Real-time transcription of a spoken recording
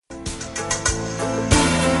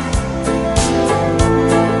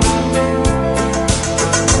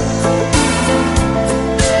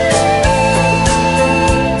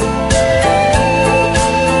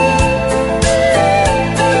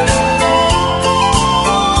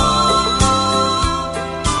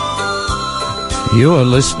You are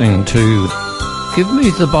listening to Give Me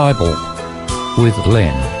the Bible with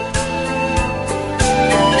Len.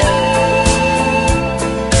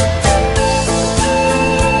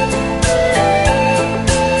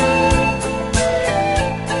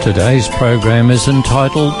 Today's program is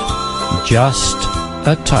entitled Just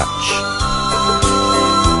a Touch.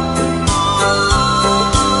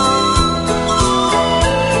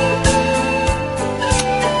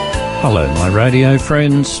 Hello, my radio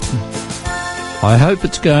friends. I hope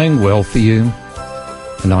it's going well for you,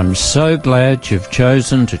 and I'm so glad you've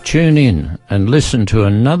chosen to tune in and listen to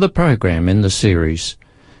another program in the series,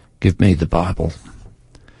 Give Me the Bible.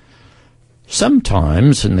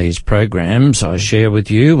 Sometimes in these programs I share with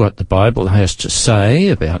you what the Bible has to say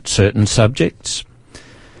about certain subjects,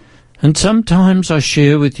 and sometimes I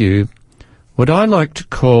share with you what I like to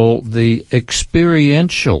call the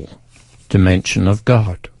experiential dimension of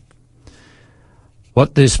God.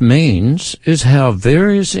 What this means is how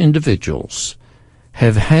various individuals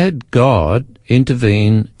have had God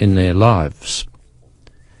intervene in their lives.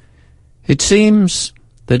 It seems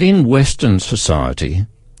that in Western society,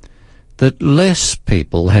 that less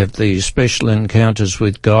people have these special encounters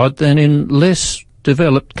with God than in less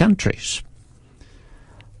developed countries.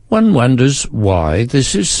 One wonders why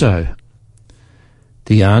this is so.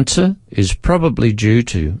 The answer is probably due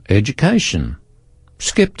to education,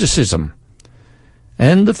 skepticism,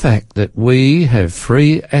 and the fact that we have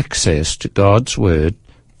free access to God's Word,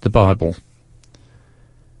 the Bible.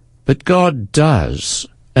 But God does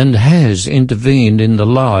and has intervened in the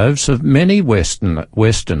lives of many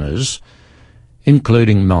Westerners,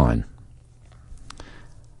 including mine.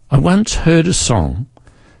 I once heard a song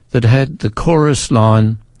that had the chorus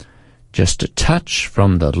line, "Just a touch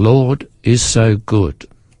from the Lord is so good."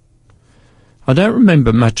 I don't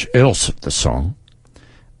remember much else of the song,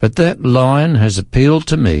 but that line has appealed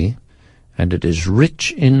to me, and it is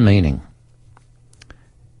rich in meaning.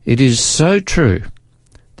 It is so true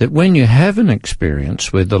that when you have an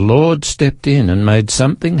experience where the Lord stepped in and made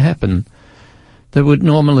something happen that would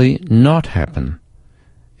normally not happen,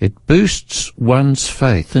 it boosts one's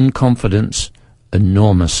faith and confidence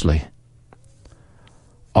enormously.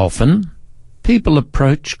 Often, people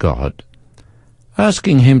approach God,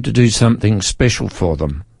 asking Him to do something special for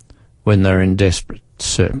them when they're in desperate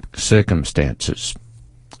circumstances,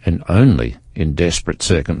 and only in desperate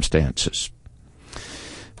circumstances.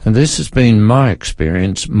 And this has been my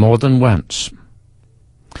experience more than once.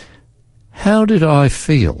 How did I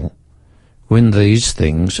feel when these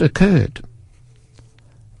things occurred?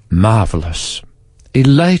 Marvellous,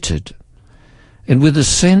 elated, and with a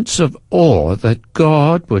sense of awe that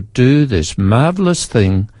God would do this marvellous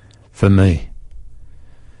thing for me.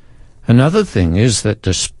 Another thing is that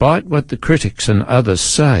despite what the critics and others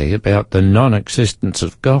say about the non-existence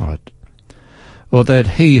of God, or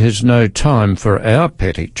that He has no time for our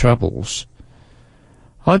petty troubles,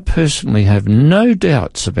 I personally have no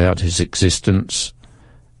doubts about His existence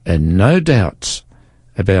and no doubts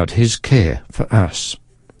about His care for us.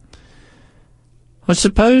 I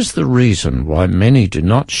suppose the reason why many do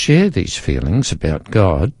not share these feelings about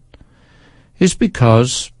God is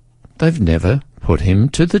because they've never put Him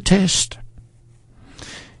to the test.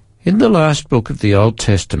 In the last book of the Old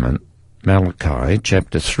Testament, Malachi,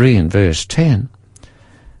 chapter 3 and verse 10,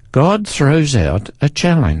 God throws out a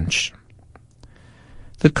challenge.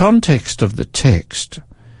 The context of the text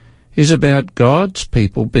is about God's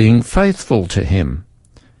people being faithful to Him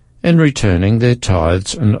and returning their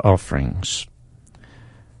tithes and offerings.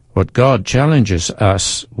 What God challenges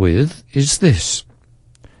us with is this: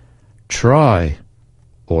 try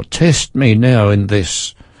or test me now in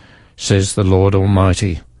this, says the Lord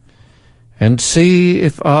Almighty, and see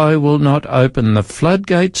if I will not open the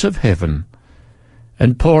floodgates of heaven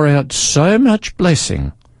and pour out so much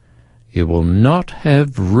blessing you will not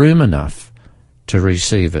have room enough to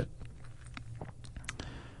receive it.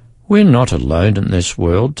 We're not alone in this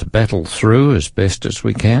world to battle through as best as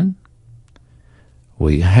we can.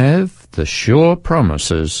 We have the sure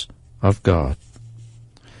promises of God.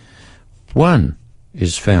 One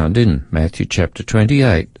is found in Matthew chapter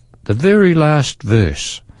 28, the very last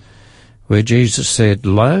verse, where Jesus said,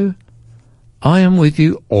 "Lo, I am with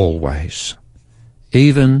you always,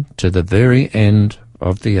 even to the very end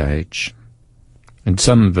of the age." And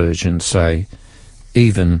some versions say,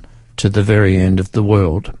 even to the very end of the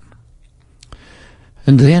world.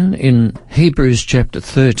 And then in Hebrews chapter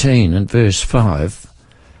 13 and verse 5,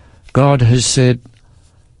 God has said,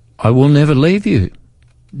 "I will never leave you,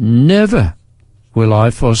 never will I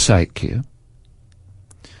forsake you."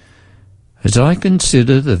 As I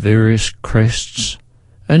consider the various crests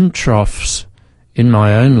and troughs in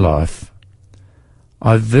my own life,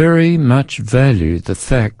 I very much value the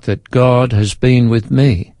fact that God has been with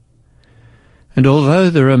me. And although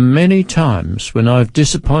there are many times when I've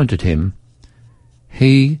disappointed him,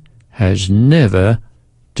 he has never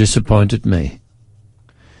disappointed me.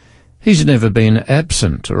 He's never been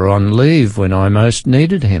absent or on leave when I most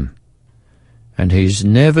needed him, and he's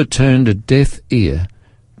never turned a deaf ear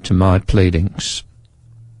to my pleadings.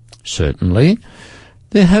 Certainly,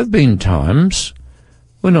 there have been times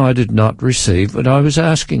when I did not receive what I was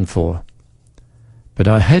asking for, but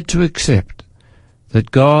I had to accept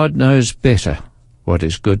that God knows better what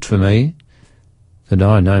is good for me than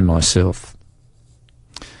I know myself.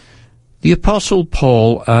 The Apostle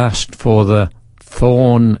Paul asked for the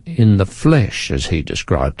thorn in the flesh, as he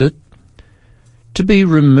described it, to be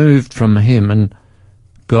removed from him, and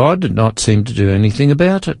God did not seem to do anything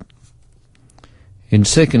about it. In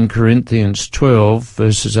 2 Corinthians 12,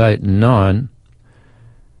 verses 8 and 9,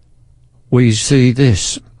 we see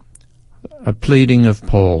this, a pleading of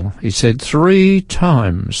Paul. He said, 3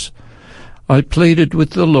 times I pleaded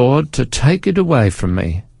with the Lord to take it away from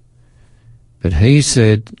me, but he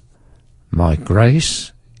said, my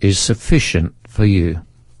grace is sufficient for you.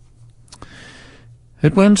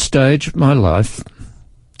 At one stage of my life,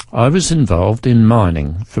 I was involved in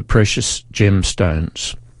mining for precious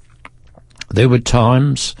gemstones. There were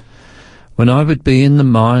times when I would be in the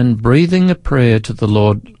mine breathing a prayer to the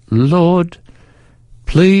Lord, Lord,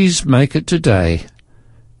 please make it today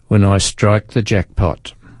when I strike the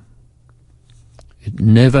jackpot. It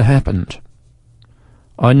never happened.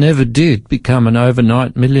 I never did become an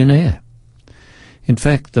overnight millionaire. In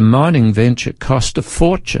fact, the mining venture cost a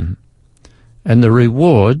fortune, and the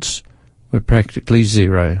rewards were practically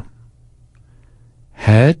zero.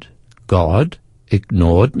 Had God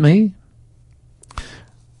ignored me?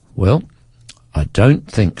 Well, I don't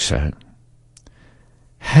think so.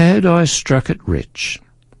 Had I struck it rich,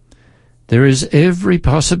 there is every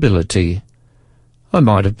possibility I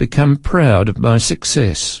might have become proud of my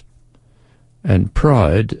success. And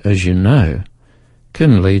pride, as you know,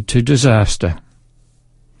 can lead to disaster.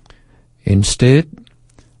 Instead,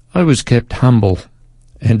 I was kept humble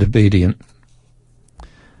and obedient.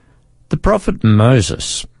 The prophet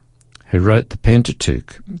Moses, who wrote the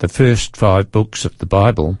Pentateuch, the first 5 books of the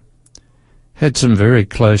Bible, had some very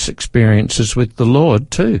close experiences with the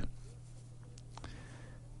Lord too.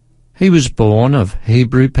 He was born of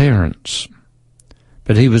Hebrew parents,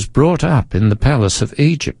 but he was brought up in the palace of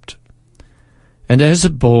Egypt. And as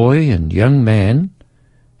a boy and young man,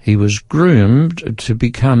 he was groomed to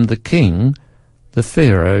become the king, the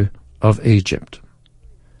Pharaoh of Egypt.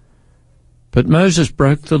 But Moses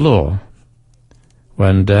broke the law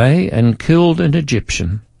one day and killed an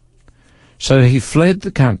Egyptian. So he fled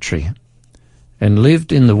the country and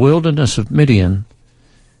lived in the wilderness of Midian,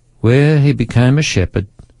 where he became a shepherd,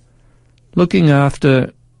 looking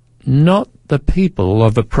after not the people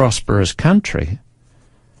of a prosperous country,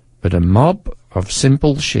 but a mob of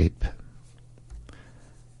simple sheep.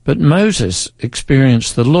 But Moses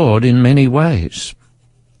experienced the Lord in many ways.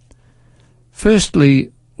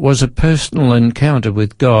 Firstly was a personal encounter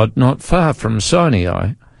with God not far from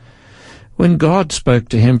Sinai, when God spoke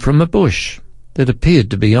to him from a bush that appeared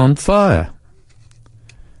to be on fire.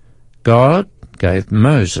 God gave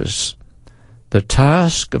Moses the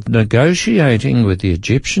task of negotiating with the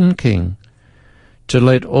Egyptian king to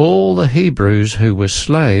let all the Hebrews who were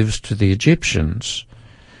slaves to the Egyptians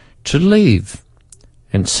to leave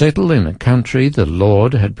and settle in a country the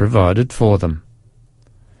Lord had provided for them.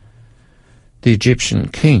 The Egyptian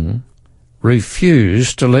king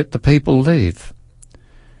refused to let the people leave,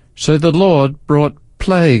 so the Lord brought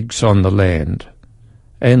plagues on the land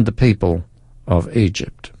and the people of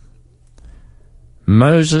Egypt.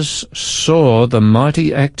 Moses saw the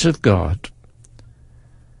mighty acts of God.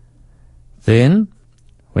 Then,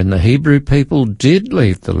 when the Hebrew people did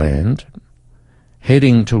leave the land,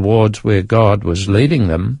 heading towards where God was leading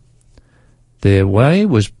them, their way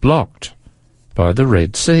was blocked by the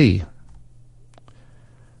Red Sea.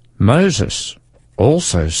 Moses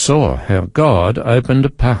also saw how God opened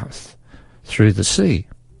a path through the sea.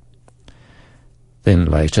 Then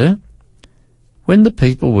later, when the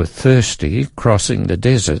people were thirsty crossing the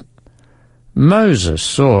desert, Moses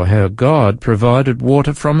saw how God provided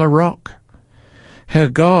water from a rock, how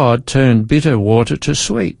God turned bitter water to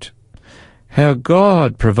sweet, how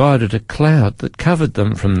God provided a cloud that covered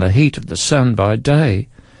them from the heat of the sun by day,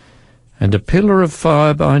 and a pillar of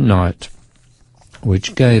fire by night,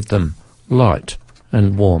 which gave them light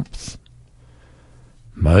and warmth.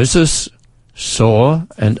 Moses saw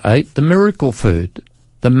and ate the miracle food,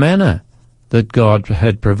 the manna that God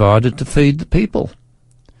had provided to feed the people.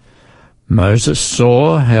 Moses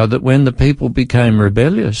saw how that when the people became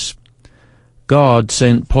rebellious, God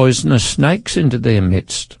sent poisonous snakes into their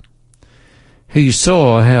midst. He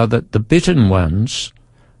saw how that the bitten ones,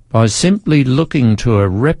 by simply looking to a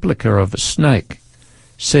replica of a snake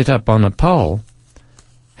set up on a pole,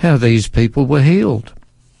 how these people were healed.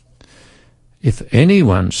 If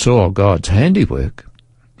anyone saw God's handiwork,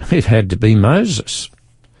 it had to be Moses.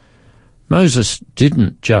 Moses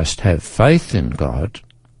didn't just have faith in God.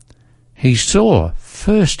 He saw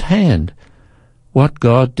firsthand what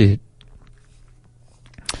God did.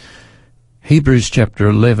 Hebrews chapter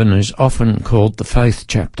 11 is often called the faith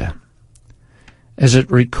chapter, as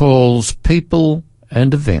it recalls people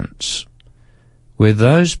and events where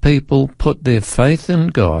those people put their faith in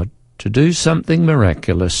God to do something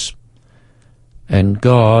miraculous, and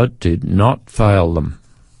God did not fail them.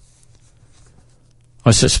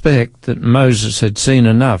 I suspect that Moses had seen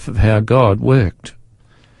enough of how God worked,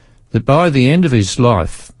 that by the end of his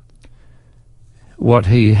life, what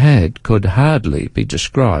he had could hardly be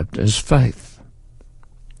described as faith.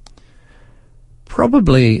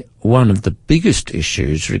 Probably one of the biggest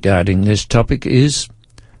issues regarding this topic is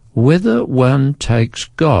whether one takes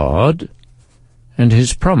God and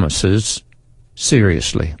his promises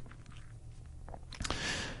seriously.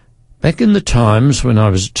 Back in the times when I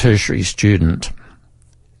was a tertiary student,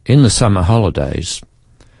 in the summer holidays,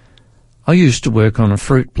 I used to work on a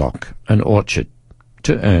fruit block, an orchard,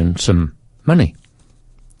 to earn some money.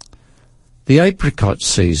 The apricot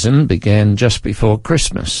season began just before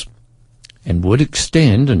Christmas and would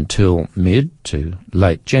extend until mid to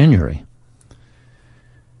late January.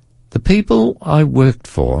 The people I worked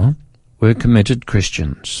for were committed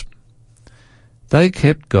Christians. They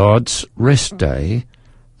kept God's rest day,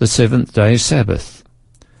 the seventh-day Sabbath,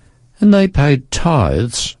 and they paid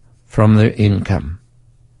tithes from their income.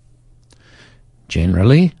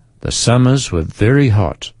 Generally, the summers were very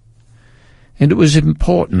hot, and it was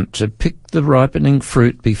important to pick the ripening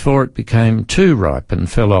fruit before it became too ripe and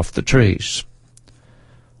fell off the trees.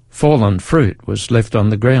 Fallen fruit was left on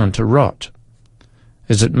the ground to rot,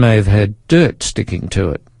 as it may have had dirt sticking to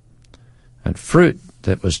it, and fruit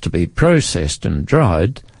that was to be processed and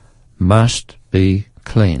dried must be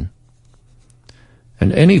clean.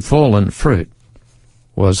 And any fallen fruit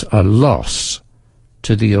was a loss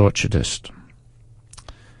to the orchardist.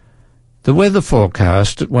 The weather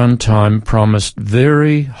forecast at one time promised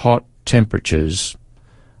very hot temperatures,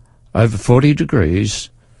 over 40 degrees,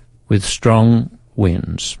 with strong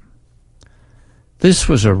winds. This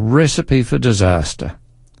was a recipe for disaster,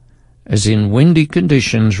 as in windy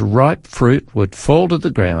conditions ripe fruit would fall to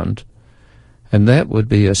the ground, and that would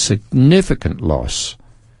be a significant loss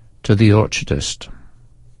to the orchardist.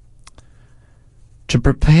 To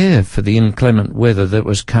prepare for the inclement weather that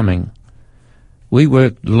was coming, we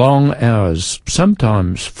worked long hours,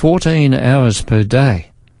 sometimes 14 hours per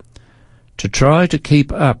day, to try to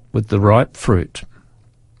keep up with the ripe fruit.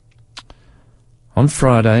 On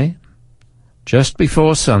Friday, just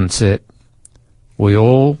before sunset, we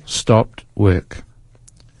all stopped work.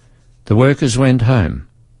 The workers went home.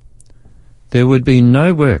 There would be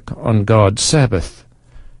no work on God's Sabbath,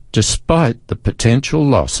 despite the potential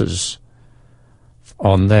losses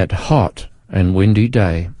on that hot and windy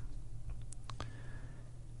day.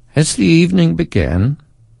 As the evening began,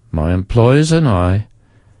 my employers and I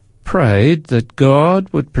prayed that God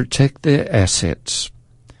would protect their assets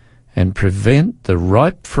and prevent the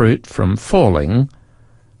ripe fruit from falling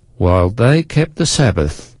while they kept the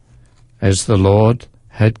Sabbath as the Lord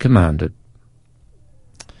had commanded.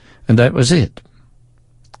 And that was it.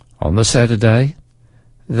 On the Saturday,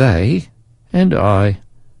 they and I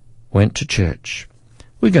went to church.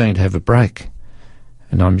 We're going to have a break,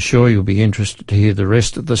 and I'm sure you'll be interested to hear the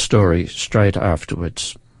rest of the story straight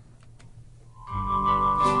afterwards.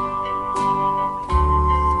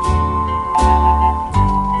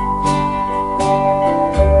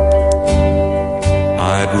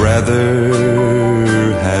 I'd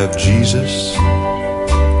rather have Jesus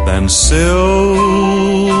than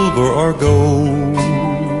silver or gold.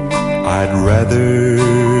 I'd rather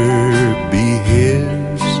be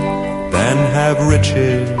His than have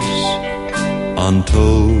riches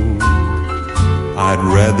untold. I'd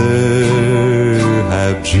rather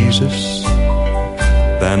have Jesus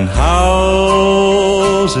than houses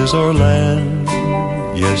or land.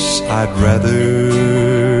 Yes, I'd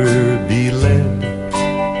rather be led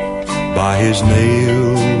by His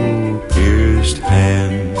nail-pierced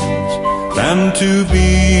hands than to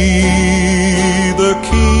be the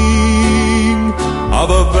king of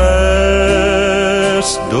a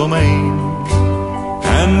vast domain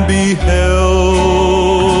and be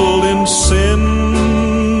held in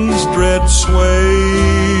sin's dread sway.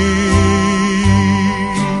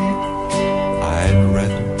 I'd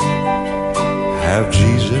rather have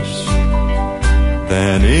Jesus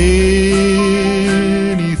than anything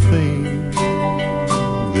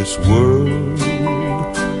this world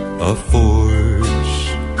affords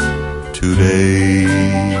today.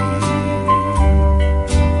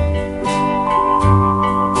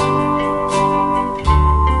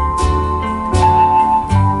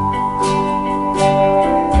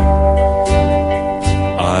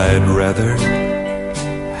 I'd rather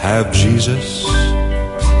have Jesus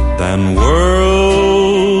than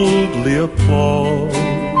worldly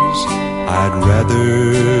applause. I'd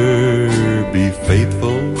rather be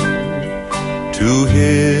faithful to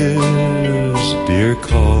His dear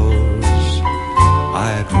cause.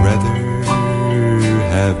 I'd rather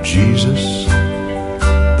have Jesus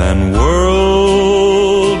than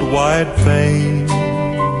worldwide fame.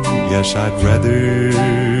 Yes, I'd rather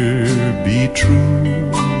be true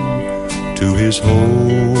to His holy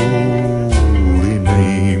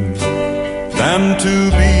name than to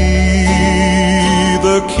be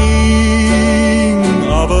the king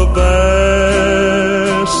of a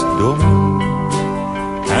vast domain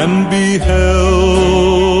and be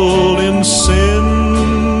held in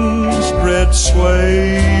sin's dread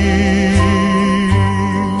sway.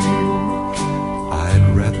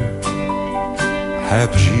 I'd rather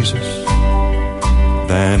have Jesus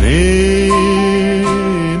than anything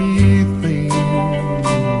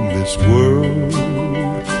this world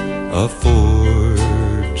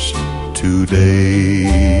affords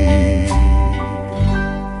today.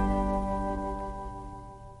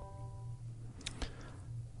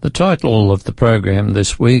 The title of the program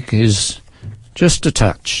this week is Just a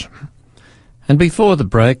Touch. And before the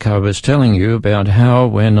break I was telling you about how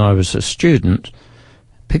when I was a student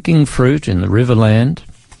picking fruit in the Riverland,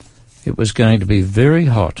 it was going to be very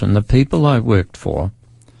hot, and the people I worked for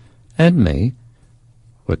and me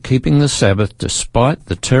were keeping the Sabbath despite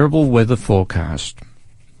the terrible weather forecast.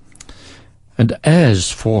 And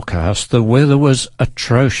as forecast, the weather was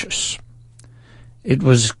atrocious. It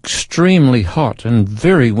was extremely hot and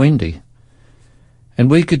very windy,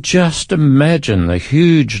 and we could just imagine the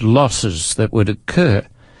huge losses that would occur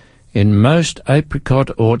in most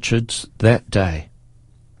apricot orchards that day.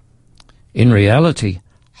 In reality,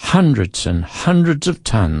 hundreds and hundreds of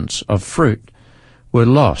tons of fruit were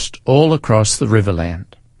lost all across the Riverland.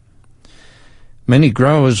 Many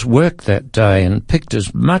growers worked that day and picked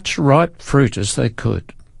as much ripe fruit as they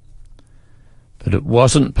could. But it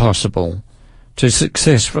wasn't possible to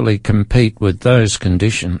successfully compete with those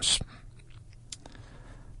conditions.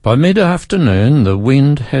 By mid-afternoon, the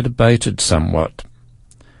wind had abated somewhat,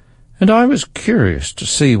 and I was curious to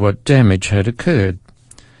see what damage had occurred.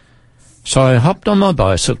 So I hopped on my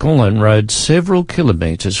bicycle and rode several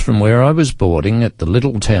kilometres from where I was boarding at the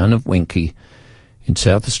little town of Winkie in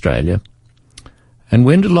South Australia, and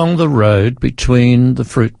went along the road between the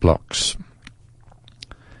fruit blocks.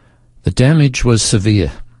 The damage was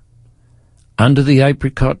severe. Under the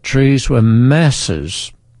apricot trees were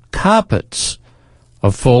masses, carpets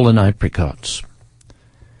of fallen apricots.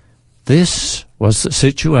 This was the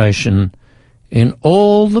situation in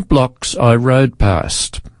all the blocks I rode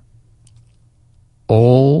past.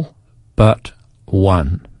 All but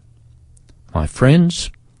one. My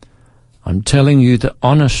friends, I'm telling you the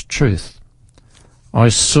honest truth. I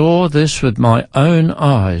saw this with my own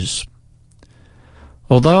eyes.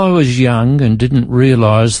 Although I was young and didn't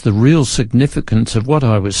realize the real significance of what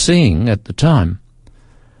I was seeing at the time,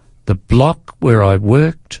 the block where I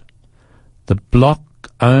worked, the block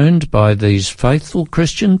owned by these faithful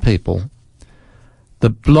Christian people, the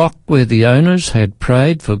block where the owners had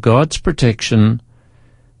prayed for God's protection,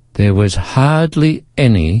 there was hardly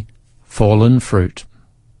any fallen fruit.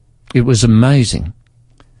 It was amazing.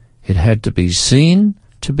 It had to be seen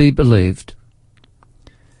to be believed.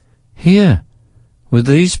 Here were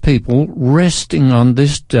these people resting on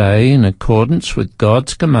this day in accordance with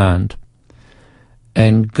God's command,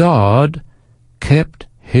 and God kept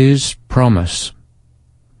His promise.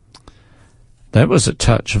 That was a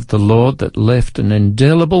touch of the Lord that left an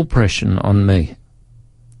indelible impression on me.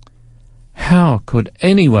 How could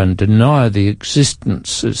anyone deny the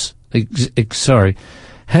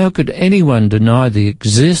How could anyone deny the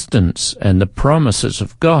existence and the promises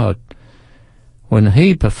of God when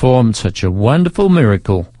He performed such a wonderful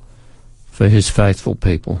miracle for His faithful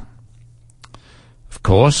people? Of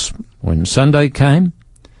course, when Sunday came,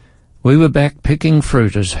 we were back picking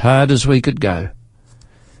fruit as hard as we could go,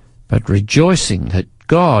 but rejoicing that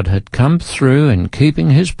God had come through in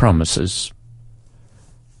keeping His promises.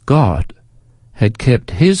 God had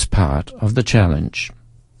kept His part of the challenge.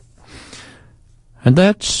 And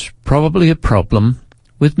that's probably a problem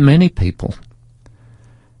with many people.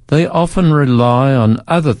 They often rely on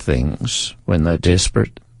other things when they're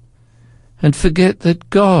desperate and forget that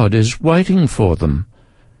God is waiting for them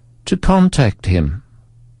to contact Him.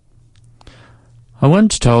 I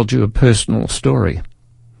once told you a personal story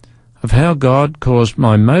of how God caused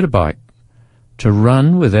my motorbike to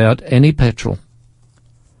run without any petrol.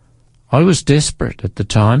 I was desperate at the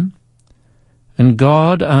time, and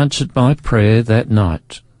God answered my prayer that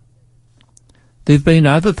night. There have been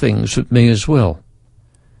other things with me as well,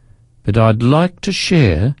 but I'd like to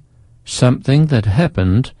share something that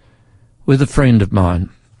happened with a friend of mine.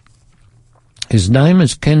 His name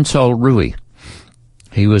is Kensol Rui.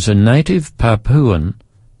 He was a native Papuan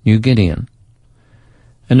New Guinean,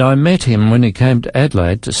 and I met him when he came to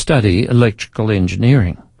Adelaide to study electrical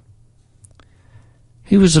engineering.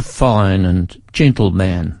 He was a fine and gentle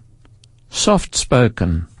man,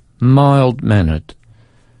 soft-spoken, mild-mannered,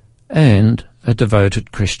 and a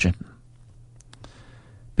devoted Christian.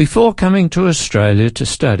 Before coming to Australia to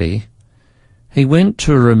study, he went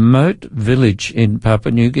to a remote village in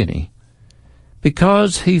Papua New Guinea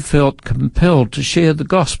because he felt compelled to share the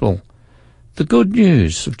gospel, the good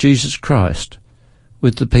news of Jesus Christ,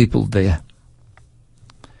 with the people there.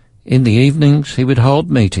 In the evenings he would hold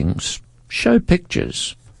meetings, show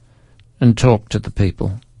pictures, and talk to the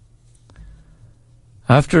people.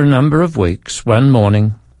 After a number of weeks, one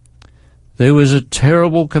morning, there was a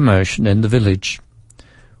terrible commotion in the village,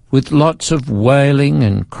 with lots of wailing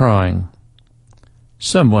and crying.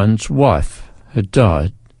 Someone's wife had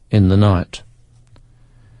died in the night.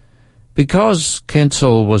 Because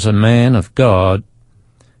Kensol was a man of God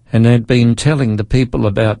and had been telling the people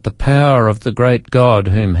about the power of the great God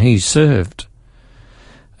whom he served,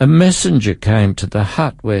 a messenger came to the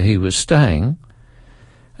hut where he was staying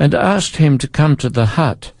and asked him to come to the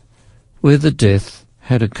hut where the death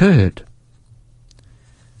had occurred.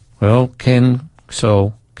 Well,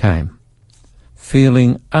 Kensol came,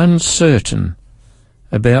 feeling uncertain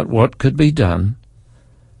about what could be done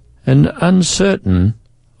and uncertain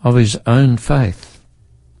of his own faith.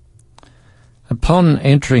 Upon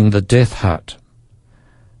entering the death hut,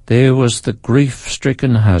 there was the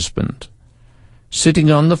grief-stricken husband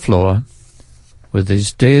sitting on the floor with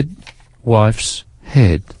his dead wife's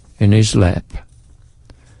head in his lap.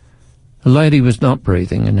 The lady was not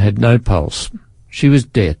breathing and had no pulse. She was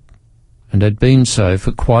dead and had been so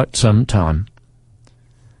for quite some time.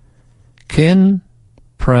 Ken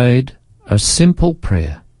prayed a simple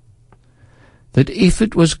prayer, that if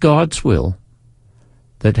it was God's will,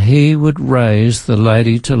 that he would raise the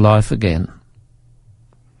lady to life again.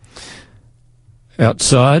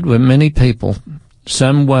 Outside were many people,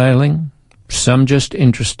 some wailing, some just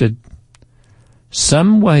interested,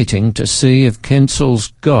 some waiting to see if Kensol's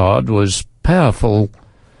God was powerful,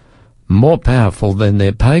 more powerful than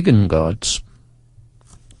their pagan gods.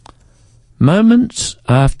 Moments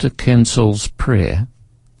after Kensol's prayer,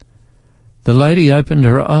 the lady opened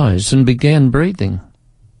her eyes and began breathing.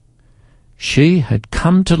 She had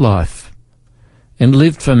come to life and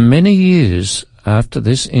lived for many years after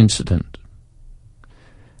this incident.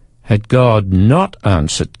 Had God not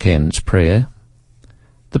answered Ken's prayer,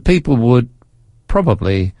 the people would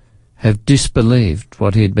probably have disbelieved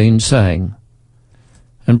what he had been saying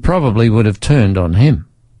and probably would have turned on him.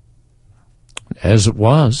 As it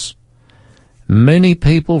was, many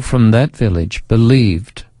people from that village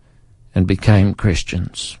believed and became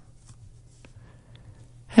Christians.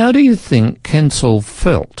 How do you think Kensol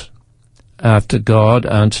felt after God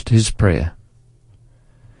answered his prayer?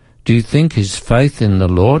 Do you think his faith in the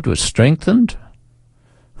Lord was strengthened?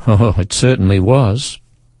 Oh, it certainly was.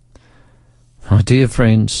 My dear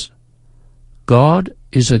friends, God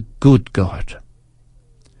is a good God.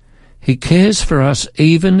 He cares for us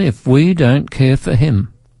even if we don't care for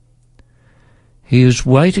him. He is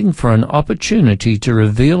waiting for an opportunity to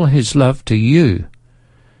reveal his love to you,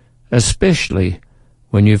 especially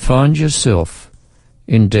when you find yourself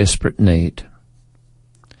in desperate need.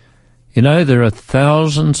 You know, there are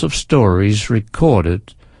thousands of stories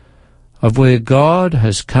recorded of where God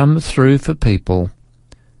has come through for people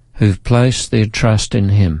who've placed their trust in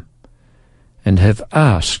him and have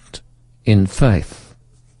asked in faith.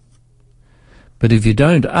 But if you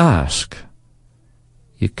don't ask,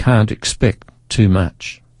 you can't expect too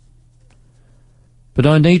much. But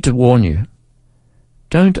I need to warn you,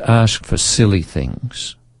 don't ask for silly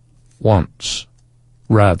things, wants,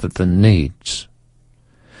 rather than needs.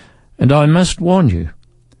 And I must warn you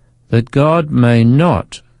that God may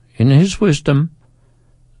not, in his wisdom,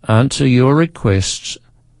 answer your requests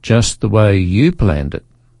just the way you planned it.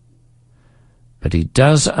 But he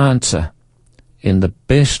does answer in the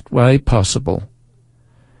best way possible.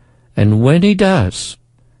 And when he does,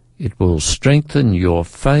 it will strengthen your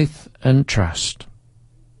faith and trust.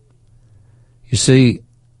 You see,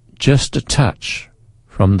 just a touch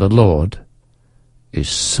from the Lord is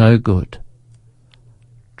so good.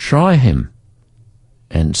 Try him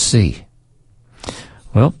and see.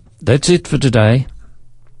 Well, that's it for today.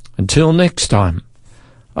 Until next time,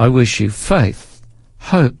 I wish you faith,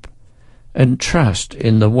 hope, and trust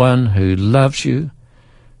in the one who loves you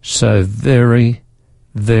so very,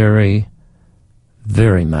 very,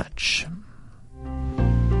 very much.